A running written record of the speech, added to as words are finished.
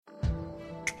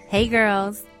Hey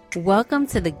girls, welcome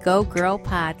to the Go Girl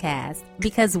Podcast,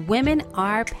 because women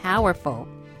are powerful.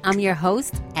 I'm your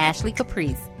host, Ashley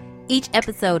Caprice. Each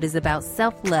episode is about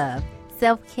self-love,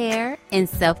 self-care, and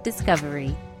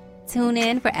self-discovery. Tune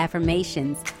in for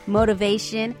affirmations,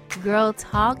 motivation, girl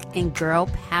talk, and girl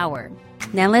power.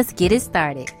 Now let's get it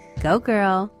started. Go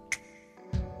girl.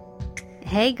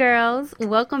 Hey girls,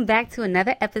 welcome back to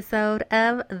another episode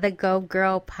of the Go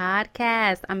Girl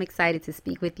Podcast. I'm excited to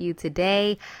speak with you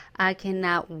today. I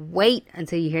cannot wait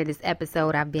until you hear this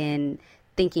episode. I've been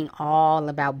thinking all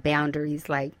about boundaries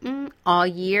all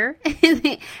year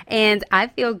and I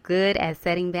feel good at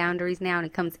setting boundaries now, and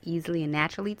it comes easily and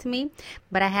naturally to me.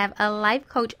 But I have a life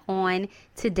coach on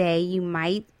today. You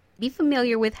might be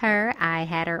familiar with her. I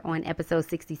had her on episode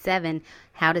 67,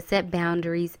 How to Set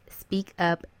Boundaries, Speak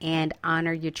Up, and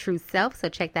Honor Your True Self. So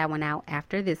check that one out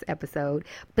after this episode.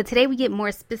 But today we get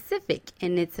more specific,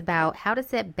 and it's about how to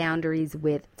set boundaries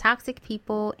with toxic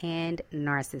people and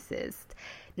narcissists.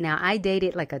 Now, I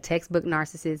dated like a textbook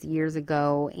narcissist years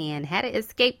ago and had to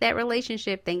escape that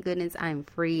relationship. Thank goodness I'm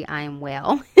free. I am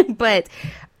well. But,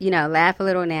 laugh a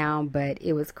little now, but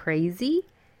it was crazy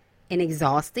and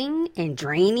exhausting and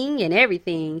draining and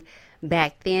everything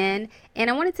back then. And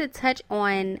I wanted to touch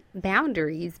on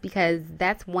boundaries because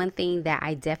that's one thing that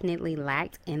I definitely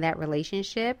lacked in that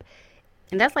relationship.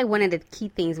 And that's like one of the key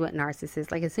things with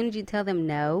narcissists. Like, as soon as you tell them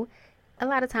no, a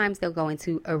lot of times they'll go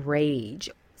into a rage.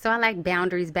 So I lacked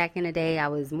boundaries back in the day. I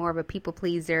was more of a people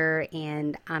pleaser,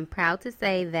 and I'm proud to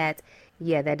say that,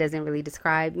 that doesn't really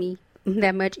describe me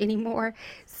that much anymore.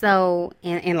 So,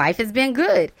 and life has been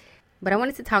good. But I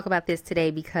wanted to talk about this today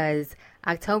because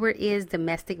October is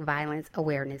Domestic Violence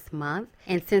Awareness Month.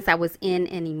 And since I was in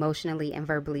an emotionally and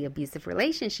verbally abusive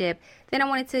relationship, then I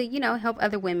wanted to, help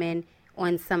other women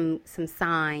on some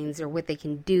signs or what they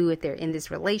can do if they're in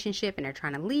this relationship and they're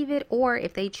trying to leave it, or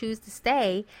if they choose to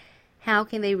stay. How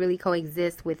can they really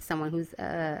coexist with someone who's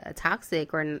a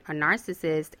toxic or a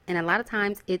narcissist? And a lot of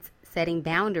times it's setting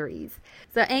boundaries.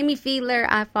 So Amy Fiedler,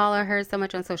 I follow her so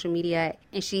much on social media,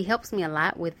 and she helps me a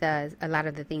lot with a lot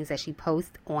of the things that she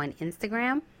posts on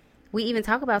Instagram. We even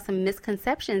talk about some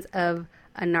misconceptions of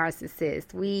a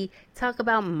narcissist. We talk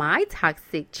about my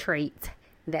toxic trait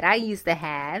that I used to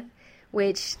have,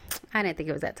 which I didn't think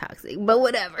it was that toxic, but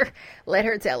whatever. Let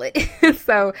her tell it.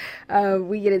 So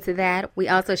we get into that. We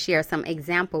also share some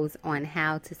examples on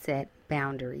how to set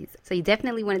boundaries. So you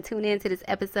definitely want to tune in to this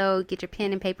episode. Get your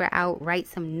pen and paper out. Write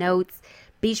some notes.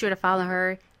 Be sure to follow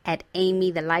her at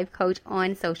Amy, the life coach,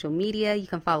 on social media. You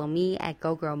can follow me at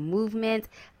Go Girl Movement.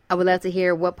 I would love to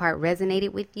hear what part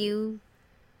resonated with you.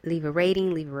 Leave a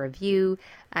rating, leave a review.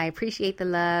 I appreciate the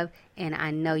love, and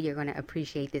I know you're going to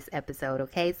appreciate this episode,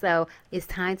 okay? So it's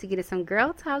time to get into some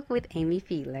girl talk with Amy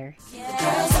Fiedler.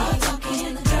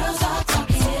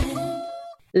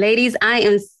 Ladies, I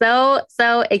am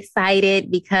so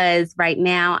excited because right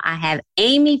now I have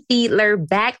Amy Fiedler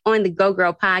back on the Go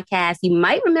Girl Podcast. You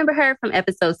might remember her from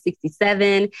episode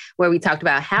 67, where we talked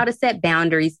about how to set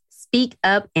boundaries, speak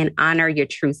up, and honor your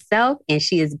true self. And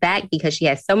she is back because she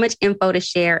has so much info to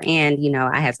share. And,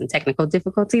 I had some technical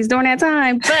difficulties during that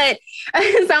time. But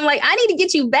so I'm like, I need to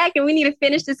get you back and we need to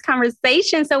finish this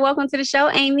conversation. So welcome to the show,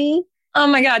 Amy. Oh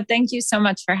my God. Thank you so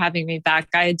much for having me back.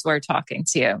 I adore talking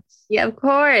to you. Yeah, of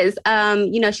course.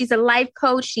 She's a life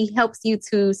coach. She helps you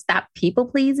to stop people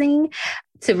pleasing,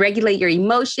 to regulate your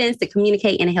emotions, to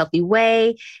communicate in a healthy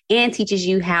way, and teaches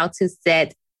you how to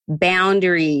set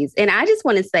boundaries. And I just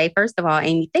want to say, first of all,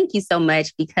 Amy, thank you so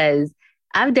much, because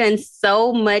I've done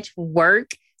so much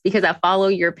work because I follow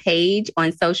your page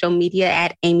on social media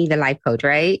at Amy, the life coach,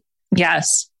 right?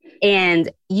 Yes. And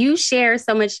you share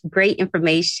so much great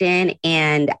information.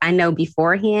 And I know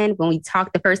beforehand, when we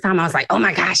talked the first time, I was like, oh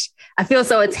my gosh, I feel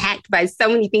so attacked by so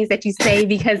many things that you say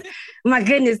because, my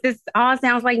goodness, this all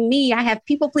sounds like me. I have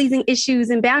people-pleasing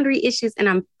issues and boundary issues. And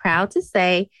I'm proud to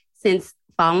say, since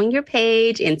following your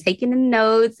page and taking the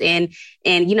notes and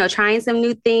trying some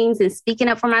new things and speaking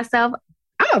up for myself,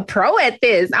 I'm a pro at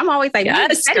this. I'm always like,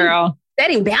 yes, girl.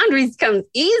 Setting boundaries comes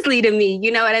easily to me.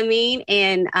 You know what I mean?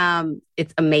 And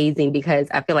it's amazing because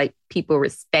I feel like people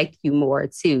respect you more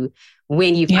too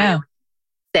when you finally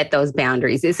set those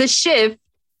boundaries. It's a shift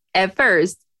at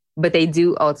first, but they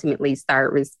do ultimately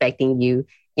start respecting you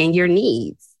and your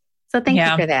needs. So thank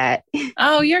you for that.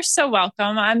 Oh, you're so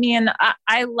welcome. I mean,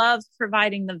 I love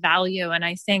providing the value, and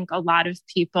I think a lot of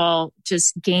people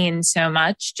just gain so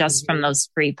much just from those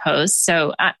free posts.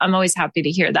 So I'm always happy to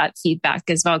hear that feedback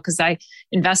as well, because I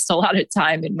invest a lot of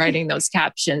time in writing those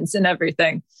captions and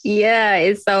everything. Yeah,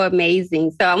 it's so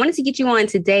amazing. So I wanted to get you on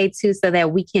today too, so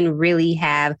that we can really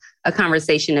have a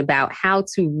conversation about how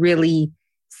to really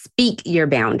speak your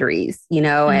boundaries. You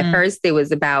know, at first it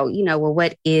was about, well,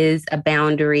 what is a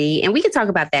boundary? And we can talk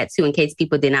about that too, in case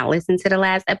people did not listen to the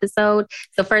last episode.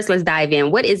 So first, let's dive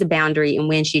in. What is a boundary and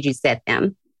when should you set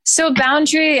them? So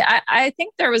boundary, I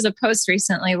think there was a post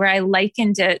recently where I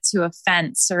likened it to a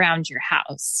fence around your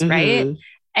house, right?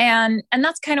 And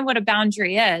that's kind of what a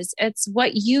boundary is. It's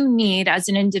what you need as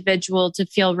an individual to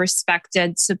feel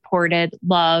respected, supported,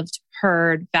 loved,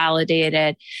 heard,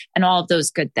 validated, and all of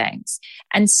those good things.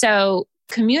 And so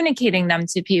communicating them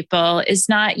to people is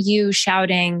not you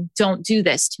shouting, "Don't do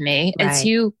this to me." Right. It's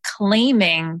you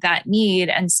claiming that need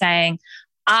and saying,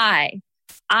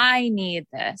 I need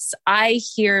this. I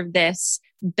hear this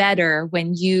better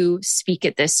when you speak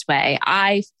it this way.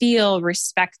 I feel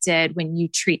respected when you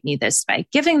treat me this way.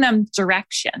 Giving them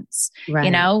directions,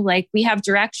 right. Like we have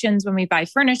directions when we buy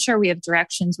furniture. We have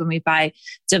directions when we buy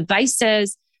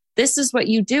devices. This is what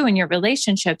you do in your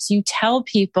relationships. You tell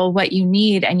people what you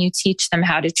need and you teach them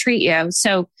how to treat you.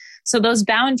 So those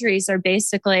boundaries are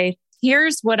basically,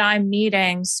 here's what I'm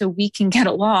needing so we can get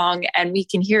along and we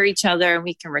can hear each other and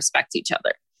we can respect each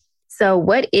other. So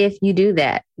what if you do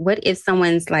that? What if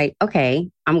someone's like, okay,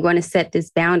 I'm going to set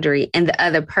this boundary and the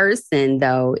other person,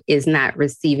 though, is not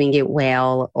receiving it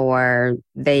well or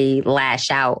they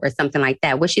lash out or something like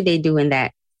that? What should they do in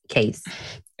that case?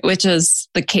 Which is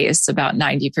the case about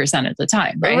 90% of the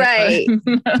time, right? Right.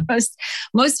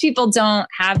 Most people don't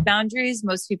have boundaries.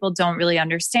 Most people don't really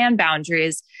understand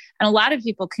boundaries. And a lot of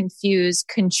people confuse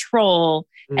control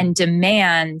and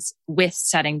demand with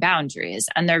setting boundaries.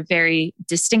 And they're very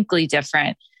distinctly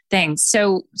different things.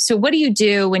 So what do you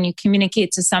do when you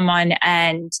communicate to someone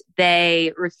and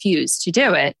they refuse to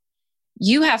do it?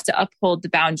 You have to uphold the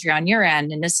boundary on your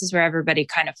end. And this is where everybody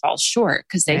kind of falls short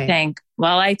because they think,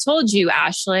 well, I told you,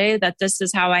 Ashley, that this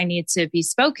is how I need to be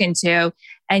spoken to.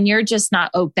 And you're just not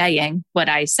obeying what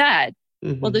I said.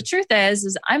 Well, the truth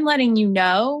is I'm letting you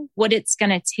know what it's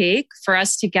going to take for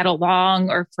us to get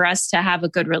along or for us to have a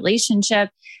good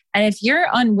relationship. And if you're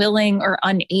unwilling or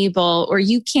unable, or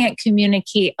you can't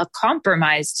communicate a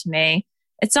compromise to me,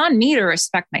 it's on me to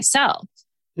respect myself.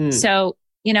 So,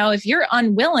 if you're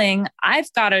unwilling,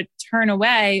 I've got to turn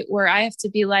away, or I have to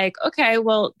be like, okay,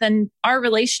 well, then our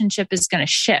relationship is going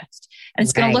to shift and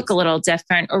it's going to look a little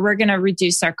different, or we're going to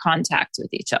reduce our contact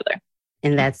with each other.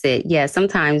 And that's it. Yeah.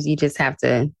 Sometimes you just have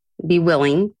to be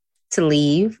willing to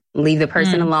leave the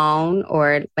person alone,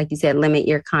 or like you said, limit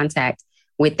your contact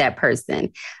with that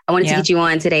person. I wanted to get you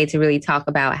on today to really talk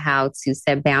about how to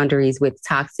set boundaries with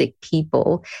toxic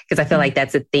people, because I feel like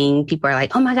that's a thing. People are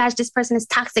like, oh my gosh, this person is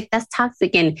toxic. That's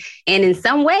toxic. And in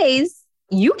some ways,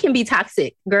 you can be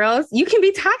toxic, girls. You can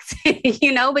be toxic,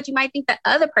 but you might think the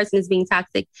other person is being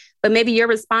toxic, but maybe your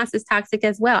response is toxic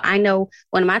as well. I know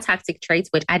one of my toxic traits,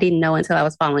 which I didn't know until I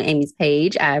was following Amy's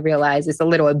page. I realized it's a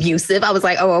little abusive. I was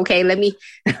like, oh, okay, let me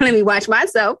watch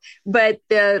myself. But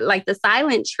the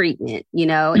silent treatment,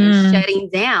 and shutting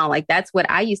down, like that's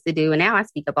what I used to do. And now I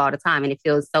speak up all the time and it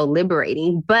feels so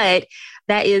liberating, but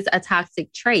that is a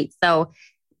toxic trait. So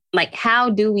like,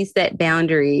 how do we set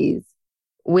boundaries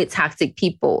with toxic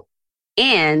people?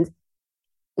 And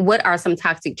what are some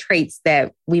toxic traits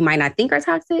that we might not think are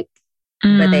toxic,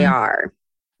 but they are?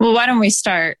 Well, why don't we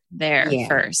start there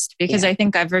first? Because I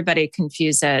think everybody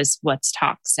confuses what's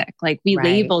toxic. Like we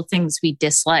label things we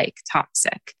dislike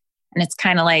toxic. And it's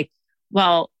kind of like,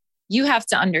 well, you have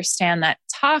to understand that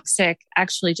toxic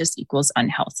actually just equals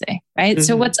unhealthy, right?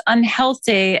 So what's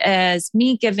unhealthy is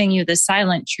me giving you the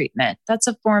silent treatment. That's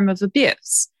a form of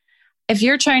abuse. If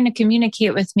you're trying to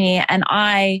communicate with me and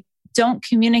I don't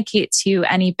communicate to you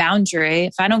any boundary,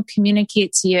 if I don't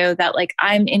communicate to you that like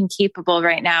I'm incapable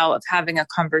right now of having a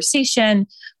conversation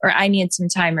or I need some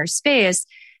time or space,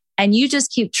 and you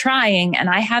just keep trying and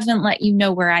I haven't let you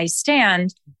know where I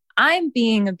stand, I'm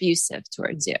being abusive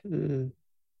towards you.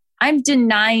 I'm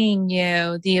denying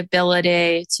you the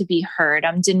ability to be heard.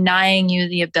 I'm denying you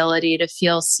the ability to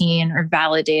feel seen or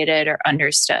validated or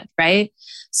understood, right?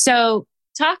 So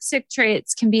toxic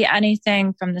traits can be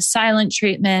anything from the silent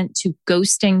treatment to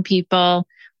ghosting people,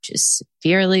 which is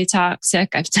severely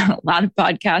toxic. I've done a lot of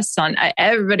podcasts on,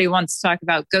 everybody wants to talk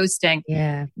about ghosting.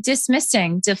 Yeah.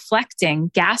 Dismissing, deflecting,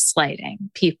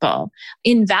 gaslighting people,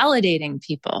 invalidating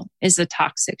people is a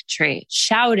toxic trait.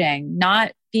 Shouting,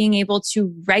 not being able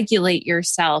to regulate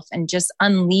yourself and just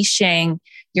unleashing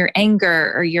your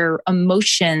anger or your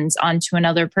emotions onto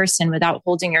another person without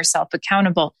holding yourself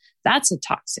accountable. That's a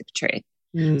toxic trait.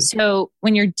 So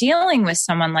when you're dealing with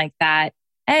someone like that,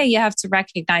 you have to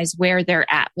recognize where they're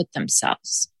at with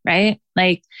themselves, right?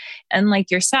 Like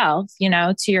yourself,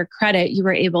 to your credit, you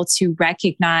were able to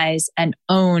recognize and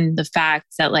own the fact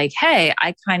that like, hey,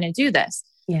 I kind of do this.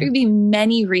 There could be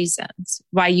many reasons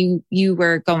why you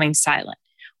were going silent.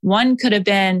 One could have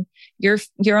been your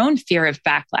own fear of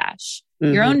backlash,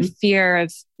 your own fear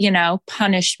of,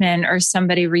 punishment or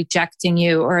somebody rejecting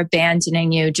you or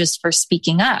abandoning you just for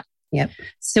speaking up. Yep.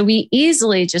 So we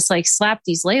easily just slap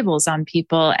these labels on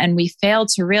people, and we fail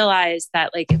to realize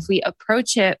that if we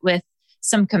approach it with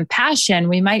some compassion,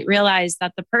 we might realize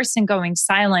that the person going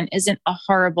silent isn't a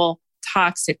horrible,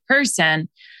 toxic person.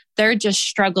 They're just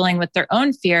struggling with their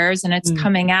own fears, and it's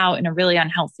coming out in a really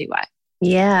unhealthy way.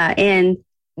 Yeah. And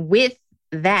with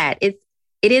that, it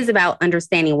is about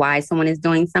understanding why someone is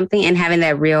doing something and having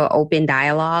that real open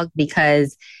dialogue,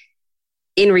 because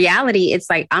in reality, it's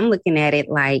I'm looking at it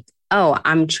oh,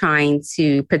 I'm trying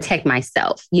to protect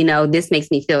myself. This makes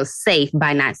me feel safe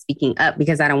by not speaking up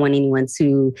because I don't want anyone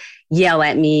to yell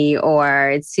at me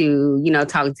or to,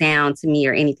 talk down to me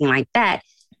or anything like that.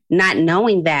 Not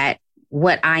knowing that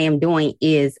what I am doing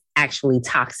is actually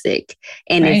toxic,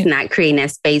 and it's not creating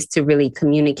that space to really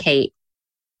communicate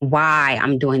why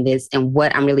I'm doing this and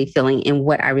what I'm really feeling and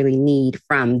what I really need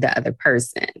from the other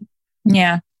person.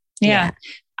 Yeah.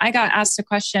 I got asked a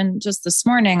question just this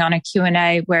morning on a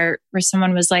Q&A where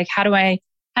someone was like, how do I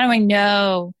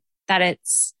know that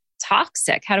it's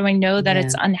toxic? How do I know that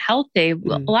it's unhealthy?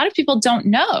 Well, a lot of people don't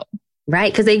know.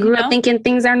 Right. Because they grew up thinking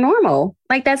things are normal.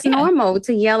 That's normal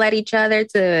to yell at each other,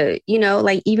 to,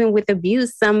 even with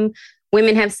abuse, some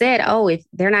women have said, oh, if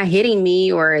they're not hitting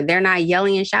me or they're not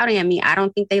yelling and shouting at me, I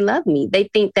don't think they love me. They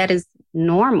think that is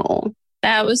normal.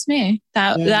 That was me.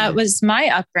 That was my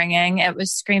upbringing. It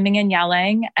was screaming and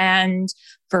yelling and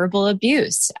verbal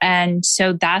abuse. And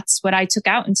so that's what I took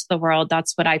out into the world.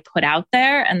 That's what I put out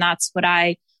there. And that's what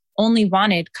I only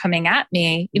wanted coming at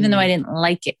me, even though I didn't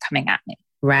like it coming at me.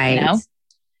 Right.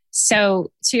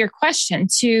 So to your question,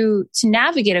 to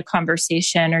navigate a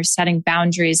conversation or setting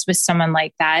boundaries with someone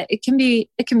like that, it can be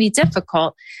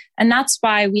difficult. And that's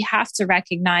why we have to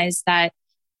recognize that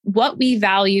what we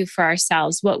value for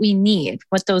ourselves, what we need,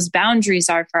 what those boundaries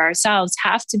are for ourselves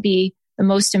have to be the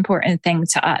most important thing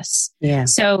to us. Yeah.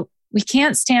 So we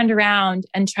can't stand around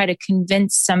and try to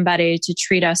convince somebody to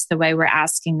treat us the way we're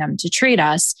asking them to treat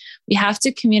us. We have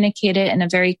to communicate it in a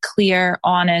very clear,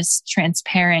 honest,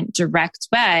 transparent, direct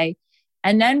way.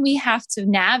 And then we have to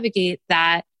navigate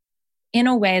that in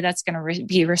a way that's going to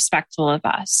be respectful of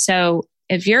us. So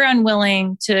if you're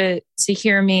unwilling to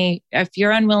hear me, if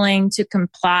you're unwilling to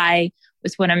comply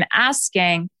with what I'm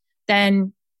asking,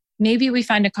 then maybe we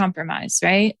find a compromise,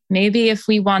 right? Maybe if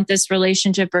we want this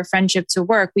relationship or friendship to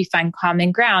work, we find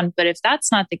common ground. But if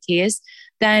that's not the case,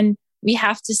 then we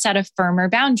have to set a firmer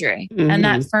boundary. And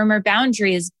that firmer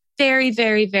boundary is very,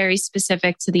 very, very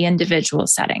specific to the individual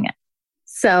setting it.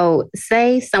 So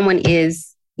say someone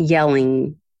is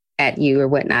yelling at you or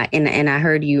whatnot. And I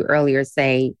heard you earlier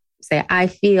say, I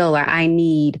feel or I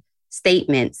need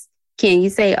statements. Can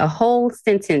you say a whole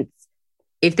sentence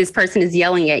if this person is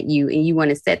yelling at you and you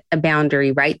want to set a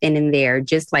boundary right then and there,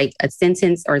 just like a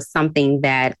sentence or something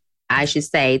that I should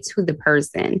say to the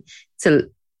person to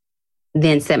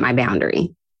then set my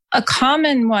boundary? A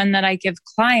common one that I give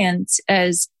clients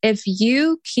is if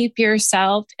you keep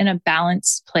yourself in a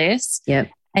balanced place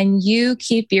and you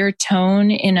keep your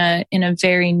tone in a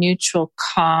very neutral,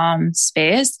 calm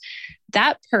space,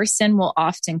 that person will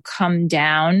often come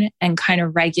down and kind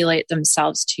of regulate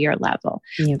themselves to your level.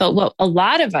 But what a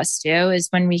lot of us do is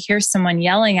when we hear someone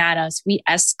yelling at us, we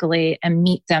escalate and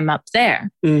meet them up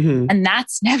there. And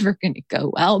that's never going to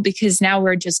go well because now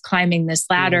we're just climbing this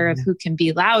ladder of who can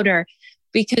be louder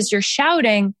because you're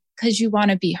shouting because you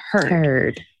want to be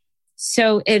heard.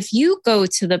 So if you go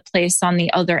to the place on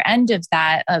the other end of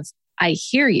that, of I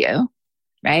hear you,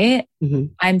 right?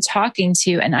 I'm talking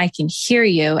to you and I can hear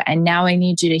you. And now I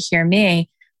need you to hear me.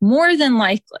 More than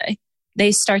likely,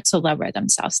 they start to lower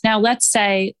themselves. Now, let's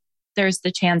say there's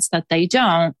the chance that they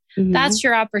don't. That's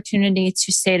your opportunity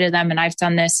to say to them, and I've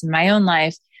done this in my own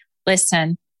life,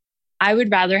 listen, I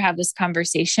would rather have this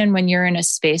conversation when you're in a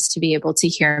space to be able to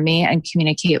hear me and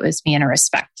communicate with me in a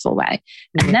respectful way.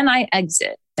 And then I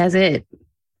exit. That's it.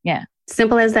 Yeah.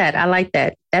 Simple as that. I like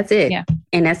that. That's it. Yeah.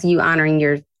 And that's you honoring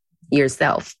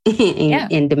yourself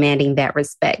and demanding that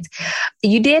respect.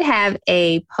 You did have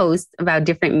a post about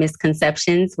different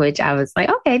misconceptions, which I was like,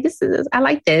 okay, I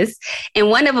like this. And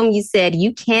one of them, you said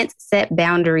you can't set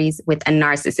boundaries with a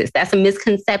narcissist. That's a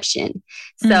misconception.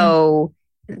 So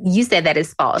you said that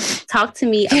is false. Talk to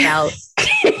me about...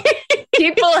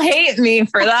 People hate me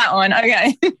for that one.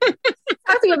 Okay.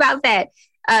 Talk to me about that.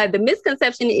 The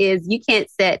misconception is you can't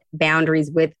set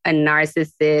boundaries with a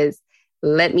narcissist.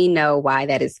 Let me know why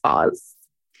that is false.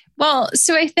 Well,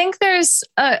 so I think there's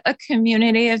a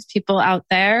community of people out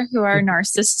there who are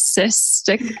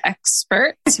narcissistic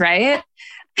experts, right?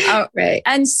 Right.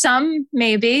 And some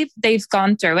maybe they've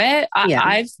gone through it.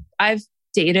 Yeah. I've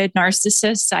dated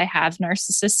narcissists. I have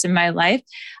narcissists in my life.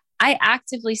 I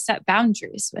actively set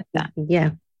boundaries with them. Yeah.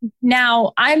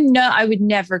 Now, I would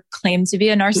never claim to be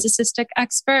a narcissistic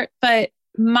expert, but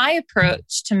my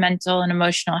approach to mental and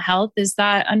emotional health is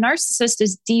that a narcissist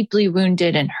is deeply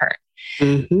wounded and hurt.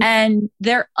 Mm-hmm. And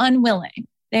they're unwilling.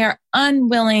 They are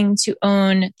unwilling to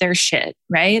own their shit,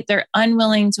 right? They're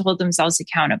unwilling to hold themselves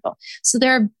accountable. So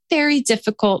they're a very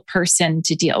difficult person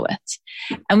to deal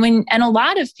with. And a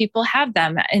lot of people have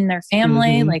them in their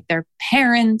family, like their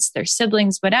parents, their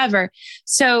siblings, whatever.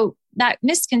 So that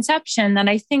misconception that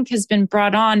I think has been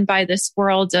brought on by this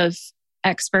world of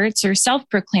experts or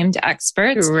self-proclaimed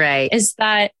experts, right, is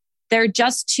that they're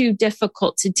just too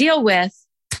difficult to deal with.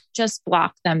 Just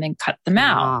block them and cut them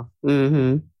out.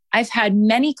 I've had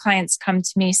many clients come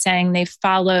to me saying they've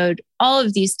followed all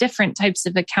of these different types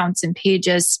of accounts and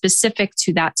pages specific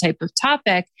to that type of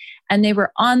topic. And they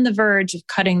were on the verge of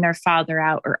cutting their father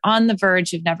out or on the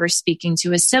verge of never speaking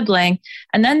to a sibling.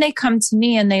 And then they come to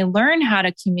me and they learn how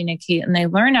to communicate and they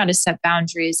learn how to set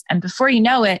boundaries. And before you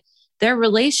know it, their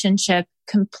relationship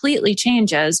completely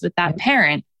changes with that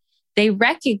parent. They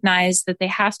recognize that they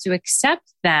have to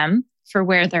accept them for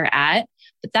where they're at,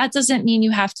 but that doesn't mean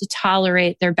you have to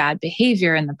tolerate their bad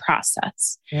behavior in the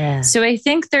process. Yeah. So I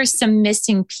think there's some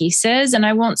missing pieces, and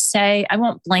I won't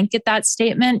blanket that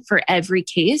statement for every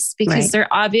case because there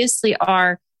obviously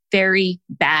are very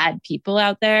bad people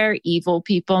out there, evil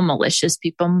people, malicious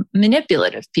people,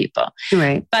 manipulative people.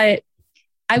 Right. But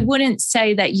I wouldn't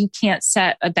say that you can't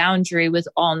set a boundary with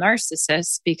all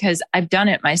narcissists because I've done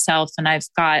it myself and I've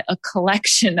got a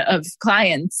collection of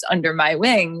clients under my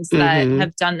wings that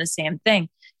have done the same thing.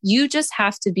 You just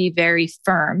have to be very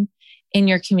firm in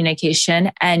your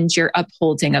communication and your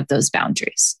upholding of those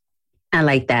boundaries. I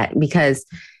like that because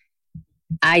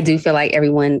I do feel like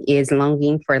everyone is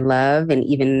longing for love, and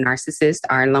even narcissists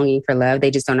are longing for love. They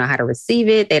just don't know how to receive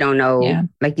it. They don't know,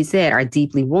 like you said, are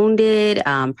deeply wounded,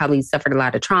 probably suffered a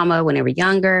lot of trauma when they were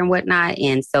younger and whatnot.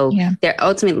 And so they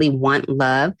ultimately want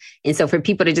love. And so for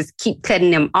people to just keep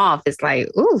cutting them off, it's like,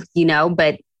 ooh,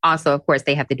 but also, of course,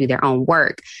 they have to do their own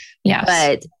work. Yes.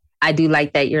 But I do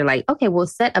like that you're like, okay, well,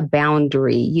 set a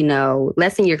boundary,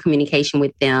 lessen your communication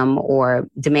with them or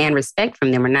demand respect from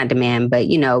them, or not demand, but,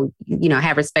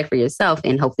 have respect for yourself,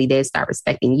 and hopefully they start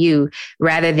respecting you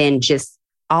rather than just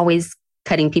always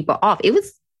cutting people off.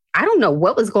 I don't know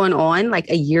what was going on like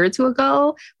a year or two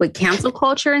ago with cancel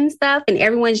culture and stuff. And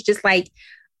everyone's just like,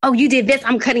 oh, you did this,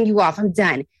 I'm cutting you off, I'm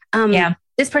done.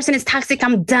 This person is toxic,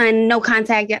 I'm done, no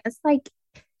contact. Yeah, it's like,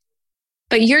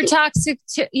 but you're toxic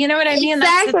too. You know what I mean? Exactly.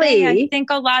 That's the thing. I think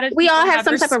a lot of we all have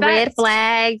some respect. type of red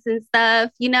flags and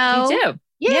stuff, We do.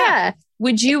 Yeah.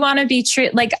 Would you want to be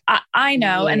treated like I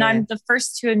know, and I'm the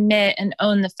first to admit and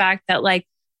own the fact that like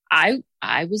I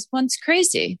was once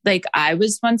crazy. Like I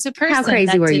was once a person. How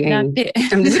crazy were you? I'm just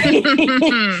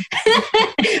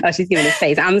oh, she's giving a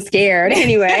face. I'm scared.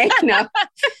 Anyway, no.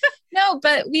 No,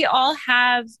 but we all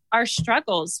have our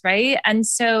struggles, right? And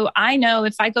so I know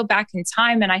if I go back in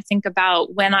time and I think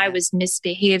about when I was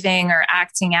misbehaving or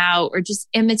acting out or just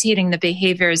imitating the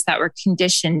behaviors that were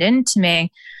conditioned into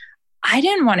me, I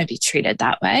didn't want to be treated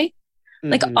that way.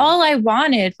 Like all I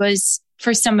wanted was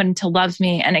for someone to love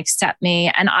me and accept me.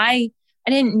 And I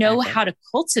didn't know how to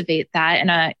cultivate that in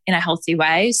a healthy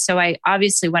way. So I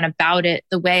obviously went about it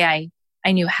the way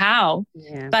I knew how,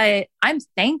 but I'm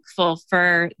thankful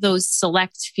for those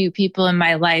select few people in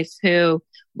my life who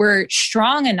were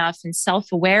strong enough and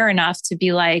self-aware enough to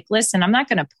be like, listen, I'm not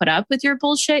going to put up with your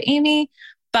bullshit, Amy,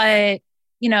 but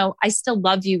I still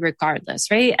love you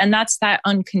regardless. Right. And that's that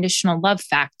unconditional love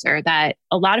factor that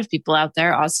a lot of people out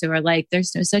there also are like,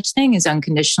 there's no such thing as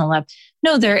unconditional love.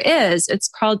 No, there is. It's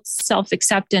called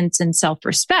self-acceptance and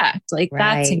self-respect. Like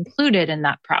that's included in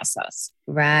that process.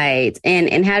 Right.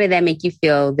 And how did that make you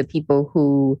feel? The people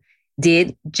who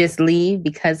did just leave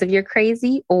because of your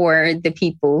crazy, or the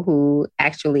people who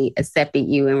actually accepted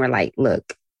you and were like,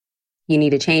 look, you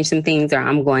need to change some things, or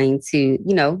I'm going to,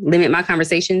 limit my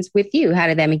conversations with you. How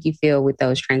did that make you feel with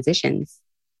those transitions?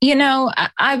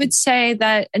 I would say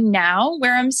that now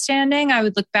where I'm standing, I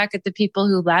would look back at the people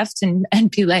who left and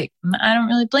be like, I don't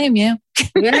really blame you.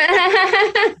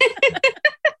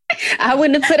 I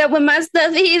wouldn't have put up with my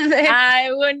stuff either. I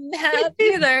wouldn't have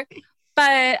either.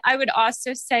 But I would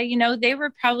also say, they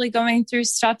were probably going through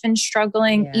stuff and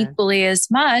struggling equally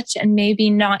as much and maybe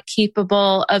not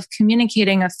capable of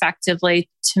communicating effectively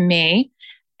to me.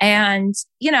 And,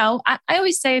 I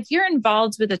always say if you're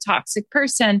involved with a toxic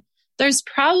person, there's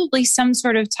probably some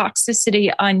sort of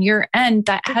toxicity on your end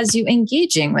that has you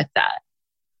engaging with that.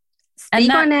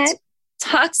 Speak on that.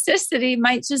 Toxicity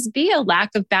might just be a lack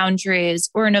of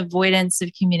boundaries or an avoidance of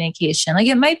communication. Like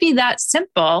it might be that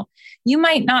simple. You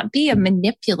might not be a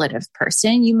manipulative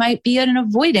person. You might be an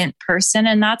avoidant person.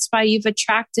 And that's why you've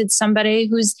attracted somebody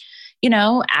who's,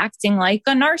 acting like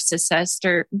a narcissist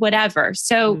or whatever.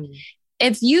 So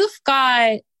if you've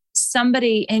got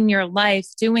somebody in your life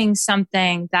doing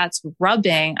something that's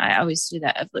rubbing, I always do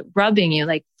that, rubbing you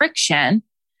like friction,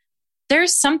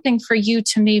 there's something for you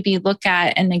to maybe look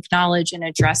at and acknowledge and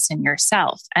address in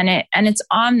yourself. And it's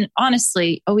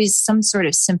honestly always some sort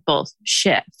of simple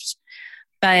shift.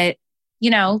 But,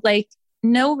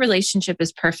 no relationship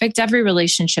is perfect. Every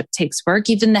relationship takes work,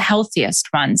 even the healthiest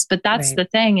ones. But that's the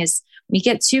thing is we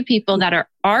get two people that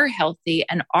are healthy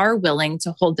and are willing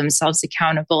to hold themselves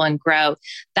accountable and grow.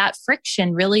 That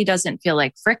friction really doesn't feel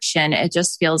like friction. It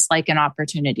just feels like an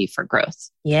opportunity for growth.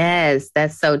 Yes,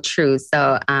 that's so true.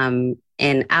 So,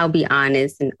 and I'll be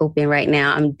honest and open right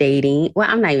now. I'm dating. Well,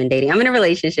 I'm not even dating. I'm in a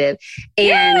relationship.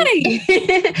 And,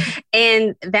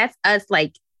 and that's us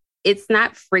like, it's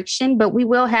not friction, but we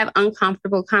will have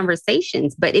uncomfortable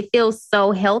conversations. But it feels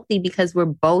so healthy because we're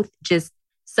both just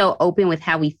so open with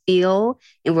how we feel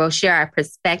and we'll share our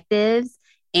perspectives.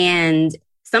 And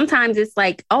sometimes it's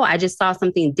like, oh, I just saw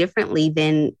something differently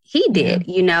than he did,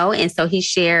 And so he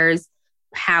shares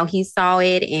how he saw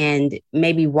it and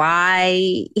maybe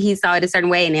why he saw it a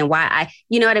certain way and then why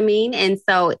you know what I mean? And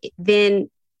so then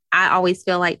I always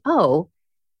feel like, oh,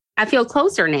 I feel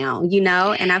closer now,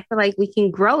 and I feel like we can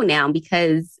grow now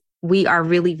because we are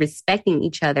really respecting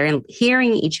each other and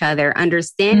hearing each other,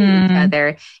 understanding each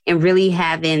other, and really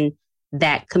having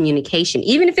that communication,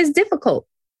 even if it's difficult,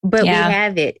 but we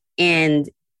have it and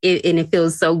it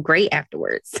feels so great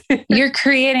afterwards. You're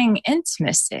creating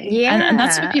intimacy. Yeah. And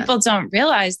that's what people don't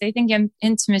realize. They think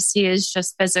intimacy is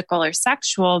just physical or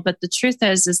sexual, but the truth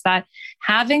is that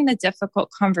having the difficult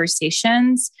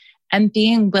conversations and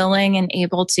being willing and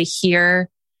able to hear,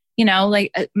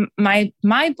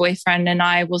 my boyfriend and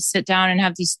I will sit down and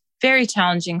have these very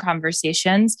challenging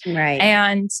conversations. Right.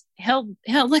 And he'll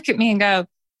look at me and go,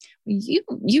 you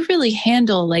really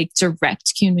handle like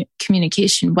direct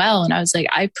communication well. And I was like,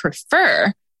 I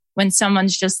prefer when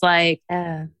someone's just like,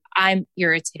 I'm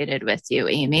irritated with you,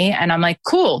 Amy. And I'm like,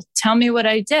 cool, tell me what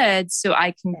I did so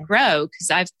I can grow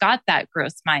because I've got that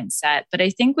growth mindset. But I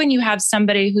think when you have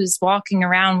somebody who's walking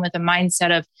around with a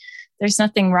mindset of there's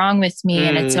nothing wrong with me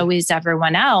and it's always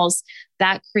everyone else,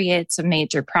 that creates a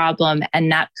major problem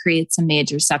and that creates a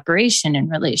major separation in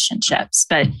relationships.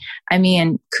 But I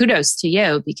mean, kudos to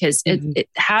you because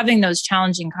having those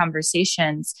challenging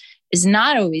conversations is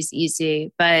not always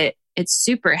easy, but it's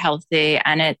super healthy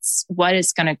and it's what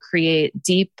is going to create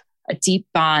a deep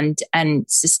bond and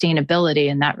sustainability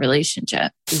in that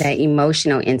relationship. That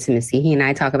emotional intimacy. He and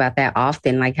I talk about that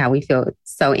often, like how we feel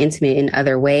so intimate in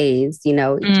other ways,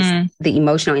 just the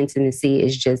emotional intimacy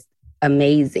is just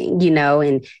amazing,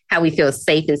 and how we feel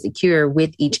safe and secure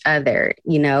with each other,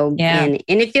 and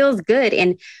it feels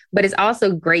good. But it's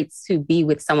also great to be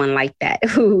with someone like that,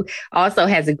 who also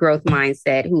has a growth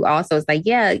mindset, who also is like,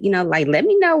 like, let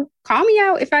me know, call me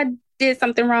out if I did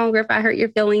something wrong or if I hurt your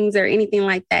feelings or anything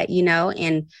like that,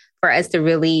 and for us to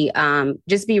really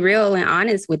just be real and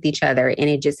honest with each other. And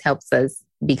it just helps us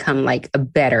become like a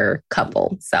better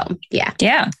couple. So yeah.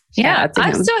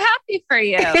 I'm so happy for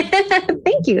you.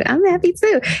 Thank you. I'm happy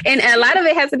too. And a lot of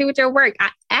it has to do with your work.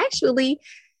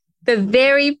 The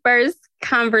very first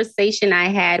conversation I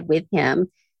had with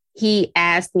him, he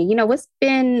asked me, what's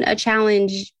been a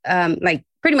challenge? Like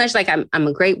pretty much like I'm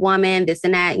a great woman, this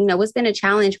and that, what's been a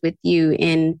challenge with you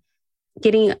in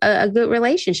getting a good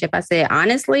relationship? I said,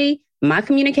 honestly, my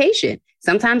communication.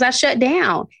 Sometimes I shut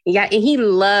down. And he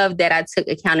loved that I took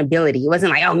accountability. It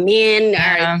wasn't like, oh, men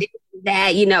are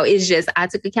that, it's just, I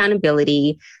took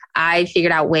accountability. I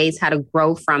figured out ways how to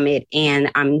grow from it.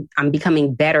 And I'm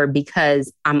becoming better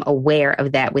because I'm aware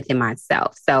of that within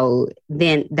myself. So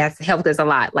then that's helped us a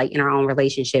lot, like in our own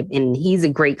relationship. And he's a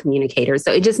great communicator.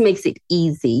 So it just makes it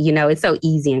easy. It's so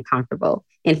easy and comfortable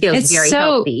and feels very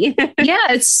healthy.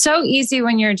 Yeah, it's so easy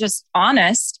when you're just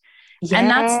honest. Yes.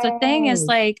 And that's the thing is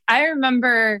like, I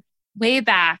remember way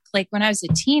back, like when I was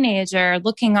a teenager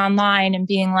looking online and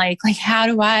being like, how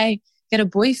do I get a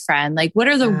boyfriend? Like, what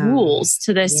are the rules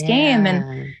to this game?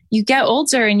 And you get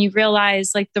older and you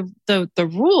realize like the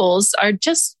rules are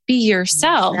just be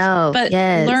yourself, but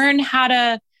learn how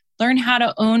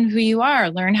to own who you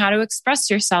are, learn how to express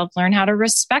yourself, learn how to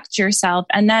respect yourself.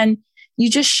 And then, you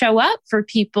just show up for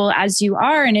people as you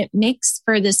are. And it makes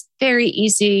for this very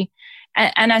easy.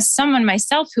 And as someone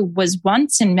myself who was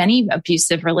once in many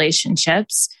abusive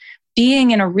relationships,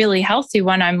 being in a really healthy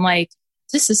one, I'm like,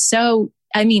 this is so,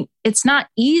 I mean, it's not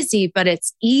easy, but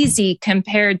it's easy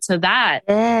compared to that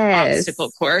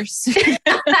obstacle course.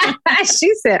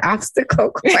 She said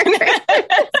obstacle course.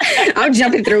 I'm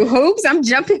jumping through hoops. I'm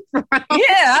jumping from.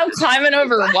 Yeah, I'm climbing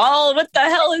over a wall. What the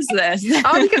hell is this?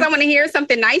 Oh, because I want to hear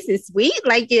something nice and sweet,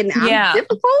 like I'm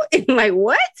difficult. And like,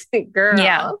 what?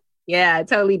 Girl. Yeah,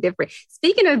 totally different.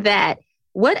 Speaking of that,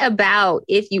 what about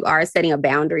if you are setting a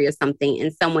boundary or something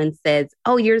and someone says,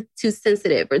 oh, you're too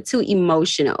sensitive or too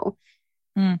emotional?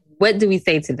 What do we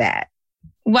say to that?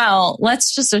 Well,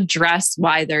 let's just address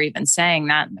why they're even saying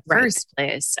that in the first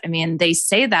place. I mean, they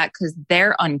say that because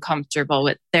they're uncomfortable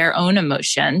with their own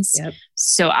emotions. Yep.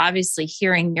 So obviously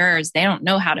hearing yours, they don't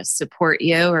know how to support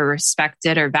you or respect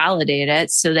it or validate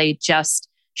it. So they just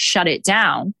shut it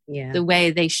down the way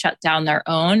they shut down their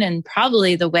own, and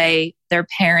probably the way their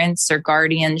parents or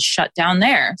guardians shut down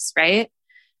theirs, right?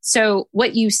 So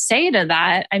what you say to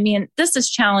that, I mean, this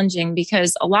is challenging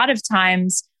because a lot of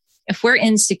times if we're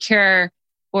insecure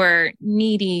or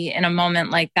needy in a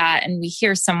moment like that, and we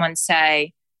hear someone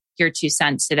say, you're too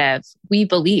sensitive, we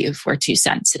believe we're too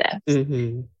sensitive.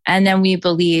 Mm-hmm. And then we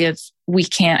believe we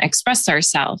can't express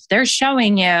ourselves. They're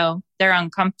showing you they're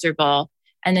uncomfortable,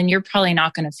 and then you're probably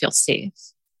not going to feel safe.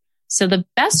 So the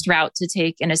best route to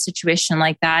take in a situation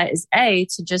like that is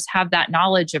to just have that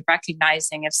knowledge of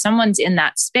recognizing if someone's in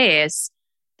that space,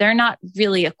 they're not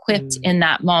really equipped in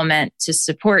that moment to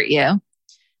support you.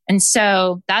 And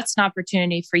so that's an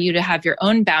opportunity for you to have your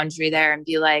own boundary there and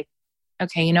be like,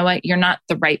 okay, you know what? You're not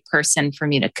the right person for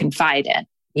me to confide in.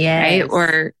 Right?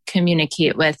 Or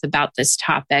communicate with about this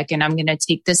topic. And I'm going to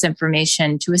take this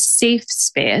information to a safe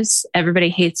space. Everybody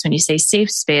hates when you say safe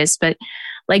space, but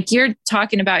like you're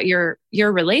talking about your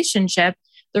relationship,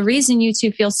 the reason you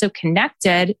two feel so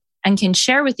connected and can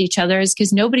share with each other is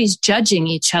because nobody's judging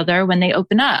each other when they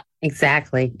open up.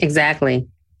 Exactly.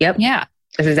 Yep. Yeah.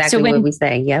 That's exactly what we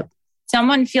say. Yep.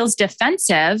 Someone feels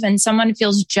defensive and someone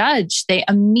feels judged, they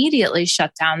immediately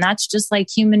shut down. That's just like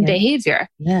human behavior.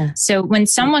 Yeah. So when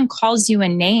someone calls you a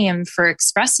name for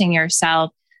expressing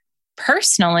yourself,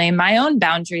 personally, my own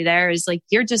boundary there is like,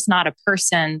 you're just not a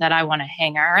person that I want to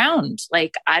hang around.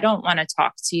 Like, I don't want to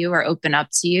talk to you or open up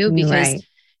to you because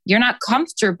you're not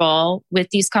comfortable with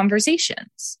these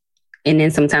conversations. And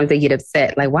then sometimes they get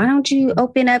upset. Like, why don't you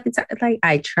open up and talk? Like,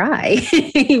 I try,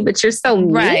 but you're so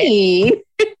mean.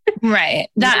 Right.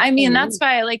 That's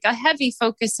why like a heavy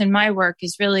focus in my work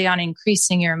is really on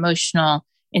increasing your emotional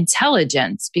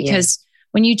intelligence, because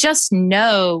when you just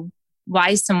know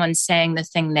why someone's saying the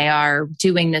thing they are,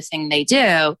 doing the thing they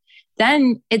do,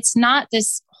 then it's not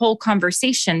this whole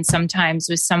conversation sometimes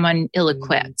with someone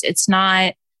ill-equipped. It's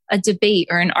not a debate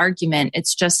or an argument.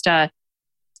 It's just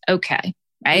okay,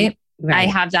 right? I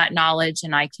have that knowledge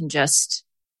and I can just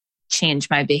change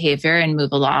my behavior and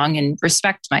move along and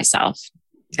respect myself.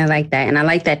 I like that. And I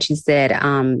like that you said,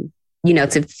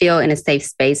 to feel in a safe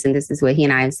space. And this is what he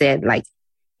and I have said, like,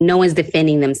 no one's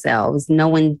defending themselves.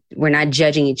 We're not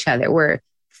judging each other. We're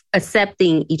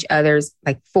accepting each other's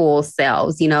like full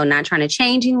selves, not trying to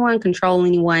change anyone, control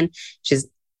anyone. Just,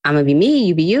 I'm going to be me,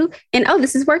 you be you. And,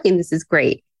 this is working. This is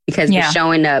great. Because we're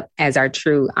showing up as our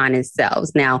true, honest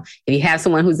selves. Now, if you have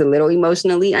someone who's a little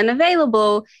emotionally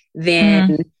unavailable,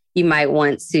 then you might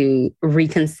want to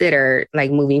reconsider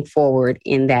like moving forward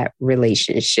in that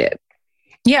relationship.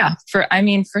 Yeah, for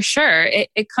sure.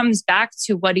 It comes back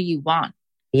to, what do you want?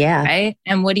 Yeah. Right.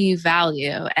 And what do you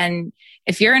value? And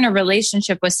if you're in a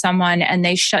relationship with someone and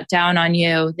they shut down on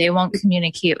you, they won't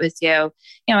communicate with you.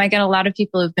 I get a lot of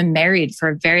people who've been married for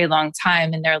a very long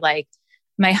time and they're like,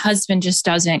 my husband just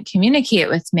doesn't communicate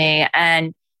with me.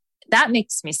 And that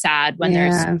makes me sad when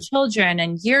there's children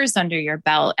and years under your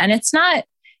belt. And it's not,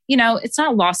 it's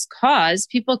not lost cause.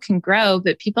 People can grow,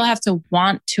 but people have to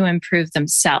want to improve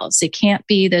themselves. It can't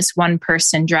be this one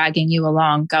person dragging you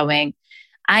along going,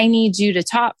 I need you to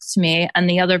talk to me. And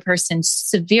the other person's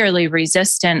severely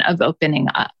resistant of opening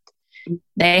up.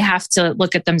 They have to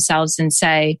look at themselves and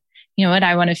say, you know what,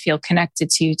 I want to feel connected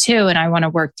to you too. And I want to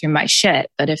work through my shit.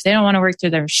 But if they don't want to work through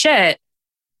their shit,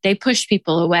 they push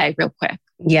people away real quick.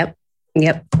 Yep.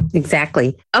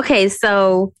 Exactly. Okay.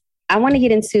 So I want to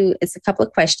get into, it's a couple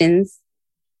of questions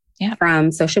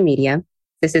from social media.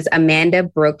 This is Amanda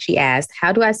Brooke. She asked,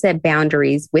 how do I set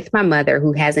boundaries with my mother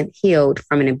who hasn't healed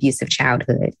from an abusive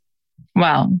childhood?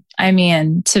 Well,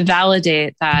 to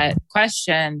validate that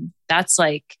question, that's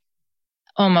like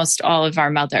almost all of our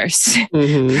mothers.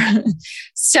 Mm-hmm.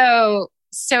 So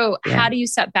So how do you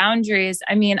set boundaries?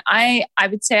 I mean, I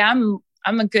would say I'm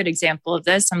a good example of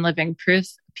this. I'm living proof.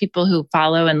 People who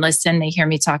follow and listen, they hear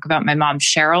me talk about my mom,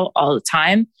 Cheryl, all the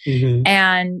time. Mm-hmm.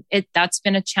 And that's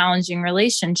been a challenging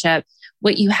relationship.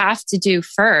 What you have to do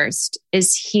first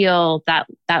is heal that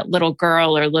little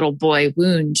girl or little boy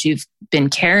wound you've been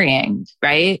carrying,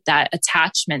 right? That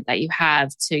attachment that you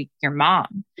have to your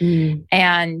mom. Mm.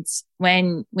 And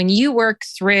when you work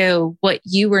through what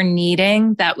you were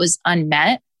needing that was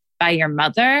unmet by your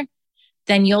mother,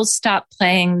 then you'll stop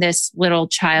playing this little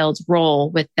child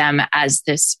role with them as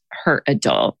this hurt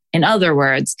adult. In other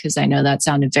words, because I know that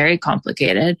sounded very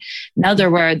complicated. In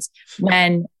other words,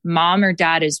 when mom or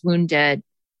dad is wounded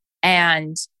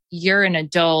and you're an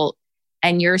adult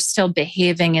and you're still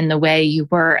behaving in the way you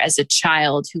were as a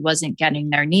child who wasn't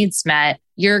getting their needs met,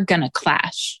 you're going to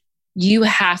clash. You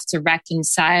have to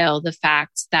reconcile the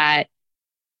fact that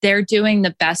they're doing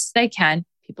the best they can.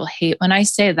 People hate when I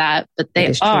say that, but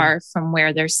they are from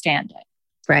where they're standing.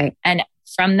 Right. And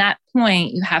from that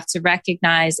point, you have to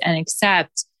recognize and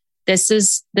accept this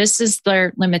is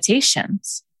their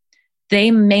limitations.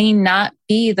 They may not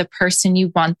be the person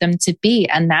you want them to be,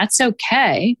 and that's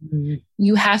okay. Mm-hmm.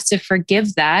 You have to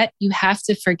forgive that. You have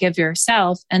to forgive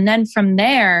yourself. And then from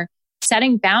there,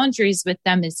 setting boundaries with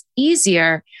them is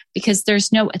easier because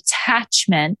there's no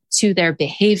attachment to their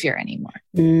behavior anymore.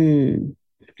 Mm.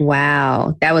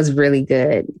 Wow. That was really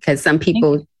good. Because some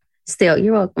people still,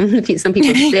 you're welcome. Some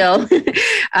people still,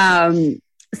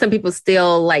 some people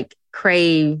still like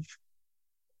crave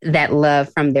that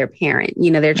love from their parent. You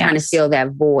know, they're trying to fill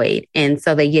that void. And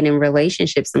so they get in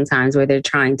relationships sometimes where they're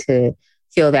trying to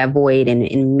fill that void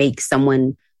and make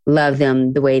someone love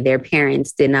them the way their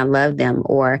parents did not love them,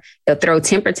 or they'll throw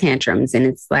temper tantrums. And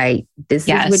it's like, this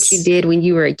is what you did when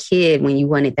you were a kid, when you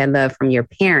wanted that love from your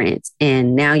parents.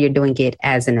 And now you're doing it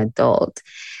as an adult.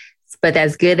 But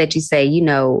that's good that you say, you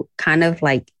know, kind of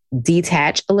like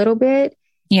detach a little bit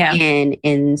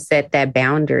and set that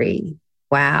boundary.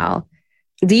 Wow.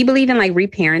 Do you believe in like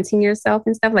reparenting yourself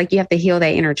and stuff? Like you have to heal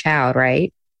that inner child,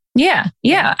 right? Yeah,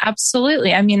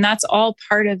 absolutely. I mean, that's all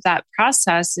part of that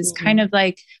process is kind of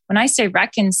like when I say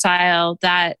reconcile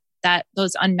that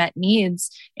those unmet needs,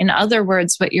 in other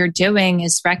words, what you're doing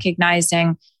is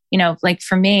recognizing, you know, like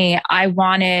for me, I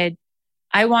wanted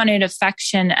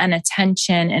affection and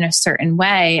attention in a certain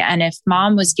way. And if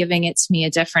mom was giving it to me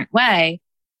a different way,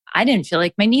 I didn't feel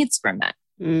like my needs were met.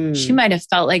 She might have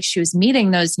felt like she was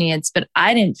meeting those needs, but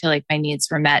I didn't feel like my needs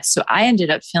were met. So I ended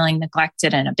up feeling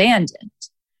neglected and abandoned.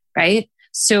 Right.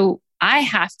 So I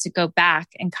have to go back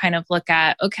and kind of look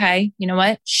at, okay, you know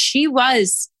what? She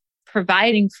was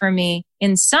providing for me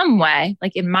in some way,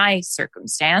 like in my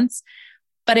circumstance,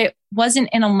 but it wasn't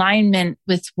in alignment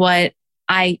with what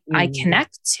I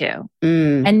connect to.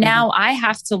 And now I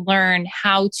have to learn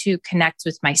how to connect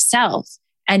with myself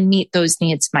and meet those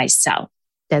needs myself.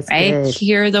 That's right. Good.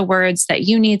 Hear the words that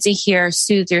you need to hear,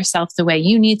 soothe yourself the way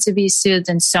you need to be soothed,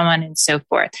 and so on and so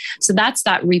forth. So that's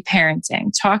that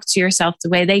reparenting. Talk to yourself the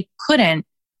way they couldn't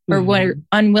or were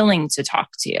unwilling to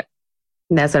talk to you.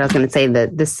 That's what I was going to say.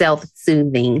 The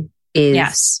self-soothing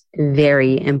is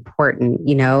very important,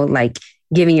 you know, like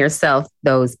giving yourself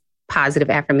those positive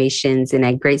affirmations and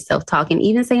that great self-talk, and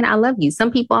even saying, I love you.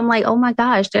 Some people, I'm like, oh my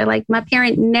gosh, they're like, my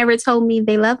parent never told me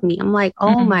they love me. I'm like,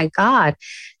 oh my God.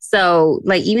 So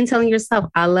like even telling yourself,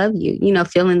 I love you, you know,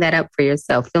 filling that up for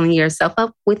yourself, filling yourself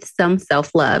up with some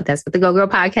self-love. That's what the Go Girl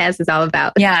podcast is all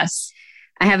about. Yes.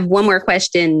 I have one more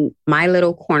question. My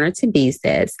little corner to be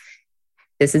says,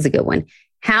 this is a good one.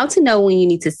 How to know when you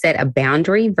need to set a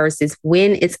boundary versus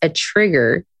when it's a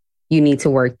trigger you need to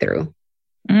work through.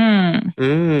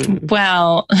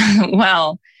 Well.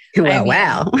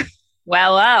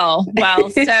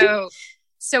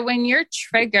 So when you're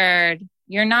triggered,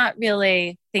 you're not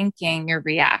really thinking, you're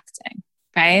reacting,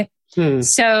 right?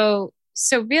 So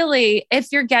really,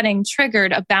 if you're getting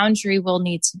triggered, a boundary will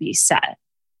need to be set,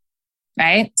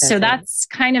 right? That's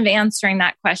kind of answering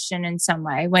that question in some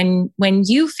way. When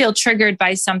you feel triggered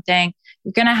by something,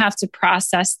 you're going to have to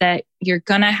process that. You're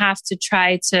going to have to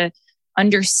try to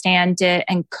understand it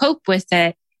and cope with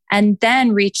it, and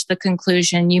then reach the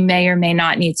conclusion you may or may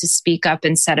not need to speak up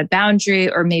and set a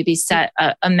boundary, or maybe set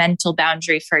a mental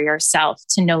boundary for yourself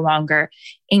to no longer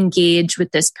engage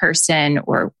with this person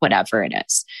or whatever it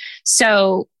is.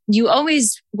 So you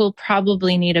always will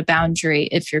probably need a boundary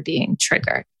if you're being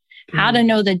triggered. How to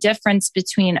know the difference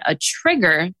between a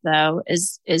trigger, though,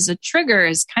 is a trigger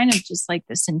is kind of just like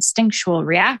this instinctual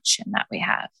reaction that we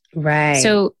have. Right.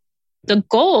 So the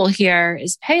goal here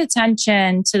is pay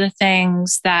attention to the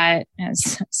things that,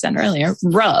 as I said earlier,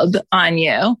 rub on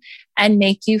you and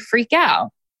make you freak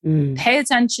out. Pay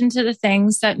attention to the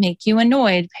things that make you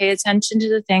annoyed. Pay attention to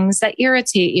the things that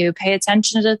irritate you. Pay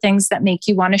attention to the things that make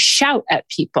you want to shout at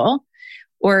people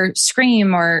or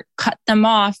scream or cut them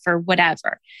off or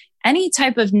whatever. Any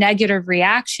type of negative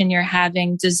reaction you're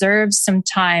having deserves some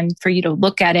time for you to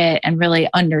look at it and really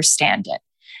understand it.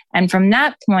 And from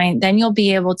that point, then you'll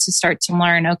be able to start to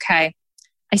learn, okay,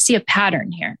 I see a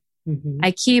pattern here.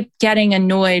 I keep getting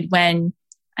annoyed when,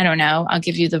 I don't know, I'll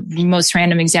give you the most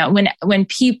random example. When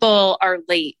people are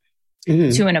late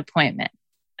to an appointment.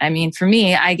 I mean, for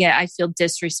me, I feel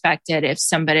disrespected if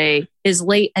somebody is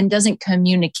late and doesn't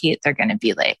communicate they're going to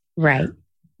be late. Right.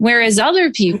 Whereas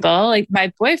other people, like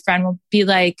my boyfriend, will be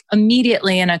like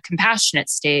immediately in a compassionate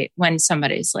state when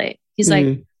somebody's late. He's like,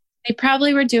 they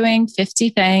probably were doing 50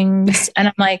 things. And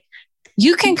I'm like,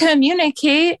 you can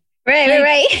communicate.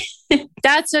 Right.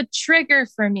 That's a trigger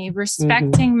for me.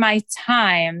 Respecting my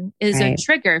time is a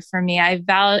trigger for me.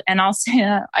 And I'll say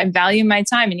I value my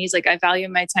time. And he's like, I value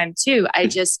my time too. I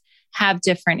just have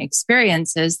different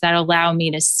experiences that allow me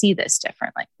to see this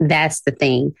differently. That's the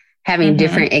thing. Having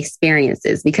different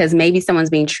experiences, because maybe someone's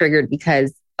being triggered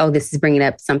because, oh, this is bringing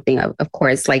up something, of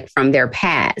course, like from their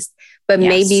past. But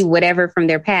maybe whatever from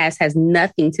their past has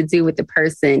nothing to do with the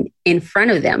person in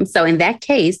front of them. So in that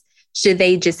case, should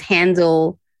they just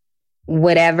handle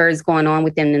whatever is going on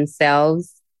within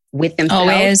themselves with themselves?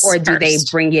 Always or do first. they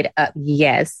bring it up?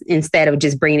 Yes. Instead of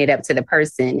just bringing it up to the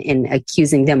person and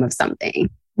accusing them of something.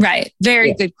 Right.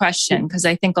 Very good question. Because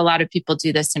I think a lot of people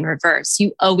do this in reverse.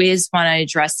 You always want to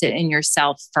address it in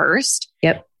yourself first.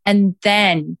 Yep. And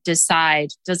then decide,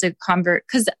 does it convert?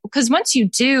 Because once you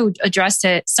do address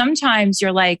it, sometimes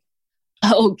you're like,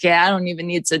 oh, okay, I don't even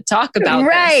need to talk about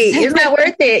right. this. It's not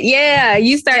worth it. Yeah.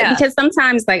 You start, because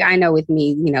sometimes, like I know with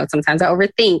me, sometimes I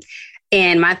overthink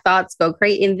and my thoughts go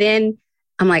crazy. And then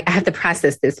I'm like, I have to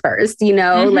process this first,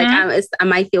 like I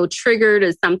might feel triggered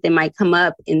or something might come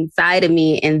up inside of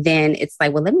me. And then it's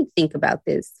like, well, let me think about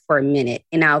this for a minute.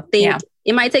 And I'll think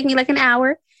it might take me like an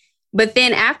hour. But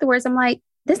then afterwards, I'm like,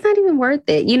 that's not even worth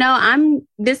it.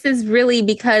 This is really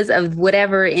because of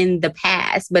whatever in the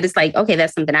past. But it's like, okay,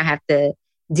 that's something I have to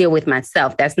deal with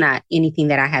myself. That's not anything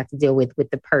that I have to deal with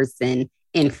the person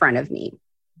in front of me.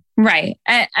 Right.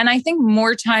 And I think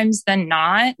more times than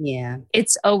not,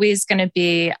 it's always going to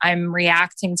be, I'm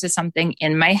reacting to something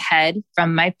in my head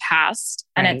from my past.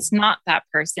 And it's not that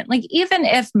person. Like, even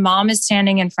if mom is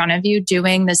standing in front of you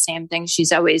doing the same thing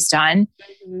she's always done,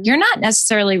 you're not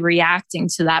necessarily reacting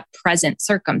to that present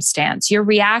circumstance. You're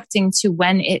reacting to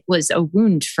when it was a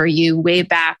wound for you way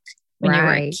back when you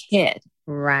were a kid.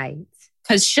 Right.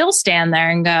 Because she'll stand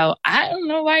there and go, I don't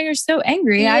know why you're so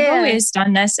angry. I've always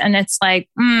done this. And it's like,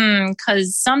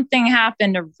 because something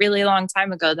happened a really long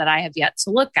time ago that I have yet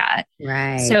to look at.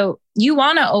 Right. So you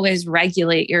want to always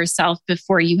regulate yourself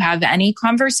before you have any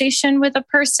conversation with a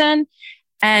person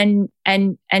and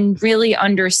really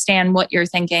understand what you're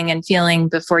thinking and feeling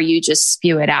before you just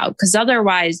spew it out. Because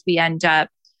otherwise we end up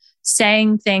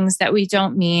saying things that we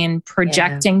don't mean,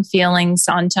 projecting feelings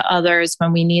onto others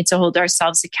when we need to hold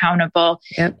ourselves accountable.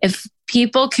 Yep. If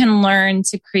people can learn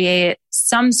to create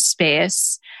some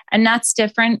space, and that's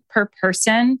different per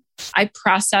person. I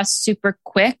process super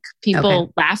quick.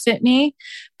 People laugh at me,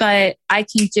 but I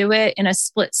can do it in a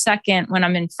split second when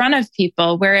I'm in front of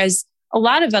people. Whereas a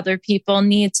lot of other people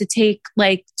need to take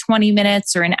like 20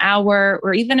 minutes or an hour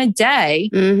or even a day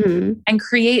and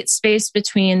create space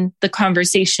between the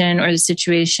conversation or the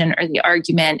situation or the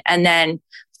argument, and then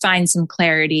find some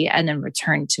clarity and then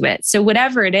return to it. So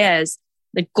whatever it is,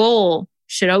 the goal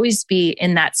should always be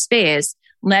in that space.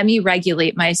 Let me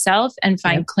regulate myself and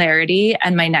find clarity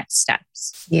and my next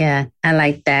steps. Yeah, I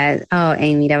like that. Oh,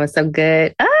 Amy, that was so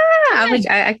good.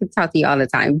 I could talk to you all the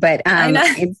time, but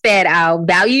instead I'll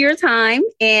value your time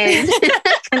and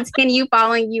continue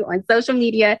following you on social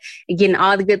media and getting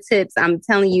all the good tips. I'm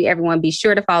telling you, everyone, be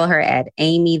sure to follow her at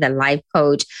Amy, the Life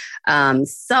Coach.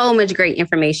 So much great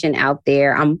information out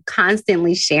there. I'm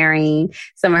constantly sharing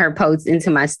some of her posts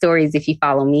into my stories. If you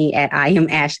follow me at I am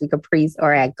Ashley Caprice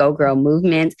or at Go Girl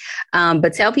Movement.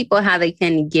 But tell people how they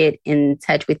can get in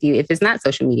touch with you. If it's not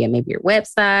social media, maybe your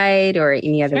website or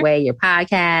any other way, your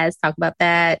podcast. Talk about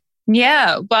that.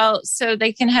 Yeah. Well, so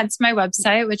they can head to my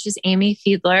website, which is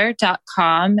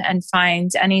amyfiedler.com, and find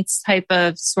any type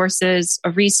of sources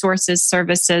or resources,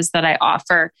 services that I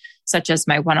offer, such as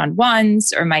my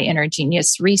one-on-ones or my Inner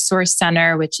Genius Resource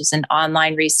Center, which is an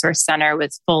online resource center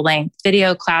with full-length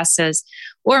video classes,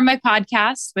 or my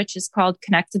podcast, which is called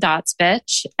Connect the Dots,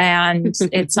 Bitch. And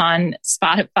it's on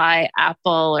Spotify,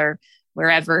 Apple, or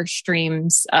wherever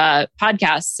streams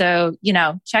podcasts. So,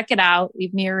 check it out.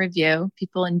 Leave me a review.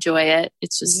 People enjoy it.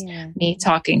 It's just me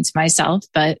talking to myself,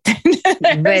 but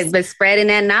but spreading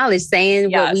that knowledge,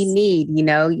 saying what we need.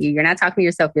 You're not talking to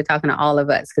yourself. You're talking to all of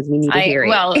us because we need to hear it.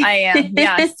 Well, I am.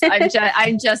 Yes,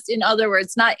 I'm just, in other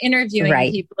words, not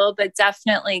interviewing people, but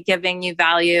definitely giving you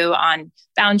value on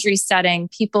boundary setting,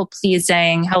 people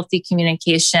pleasing, healthy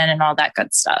communication, and all that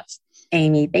good stuff.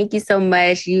 Amy, thank you so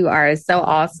much. You are so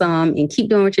awesome, and keep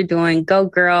doing what you're doing. Go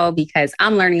girl, because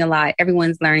I'm learning a lot.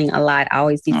 Everyone's learning a lot. I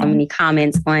always see so many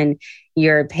comments on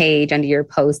your page under your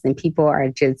post, and people are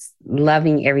just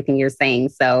loving everything you're saying.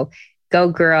 So go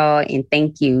girl, and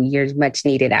thank you. You're much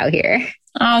needed out here.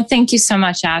 Oh, thank you so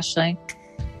much, Ashley.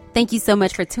 Thank you so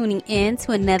much for tuning in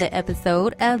to another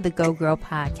episode of the Go Girl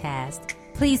Podcast.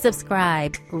 Please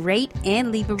subscribe, rate,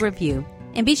 and leave a review.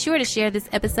 And be sure to share this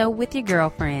episode with your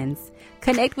girlfriends.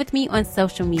 Connect with me on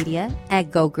social media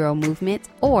at Go Girl Movement,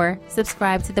 or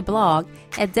subscribe to the blog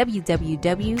at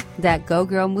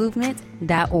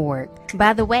www.gogirlmovement.org.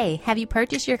 By the way, have you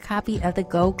purchased your copy of the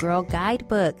Go Girl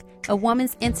Guidebook, a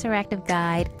woman's interactive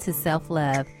guide to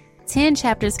self-love? 10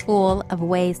 chapters full of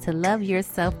ways to love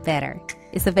yourself better.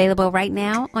 It's available right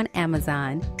now on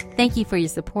Amazon. Thank you for your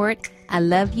support. I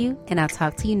love you, and I'll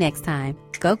talk to you next time.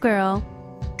 Go Girl.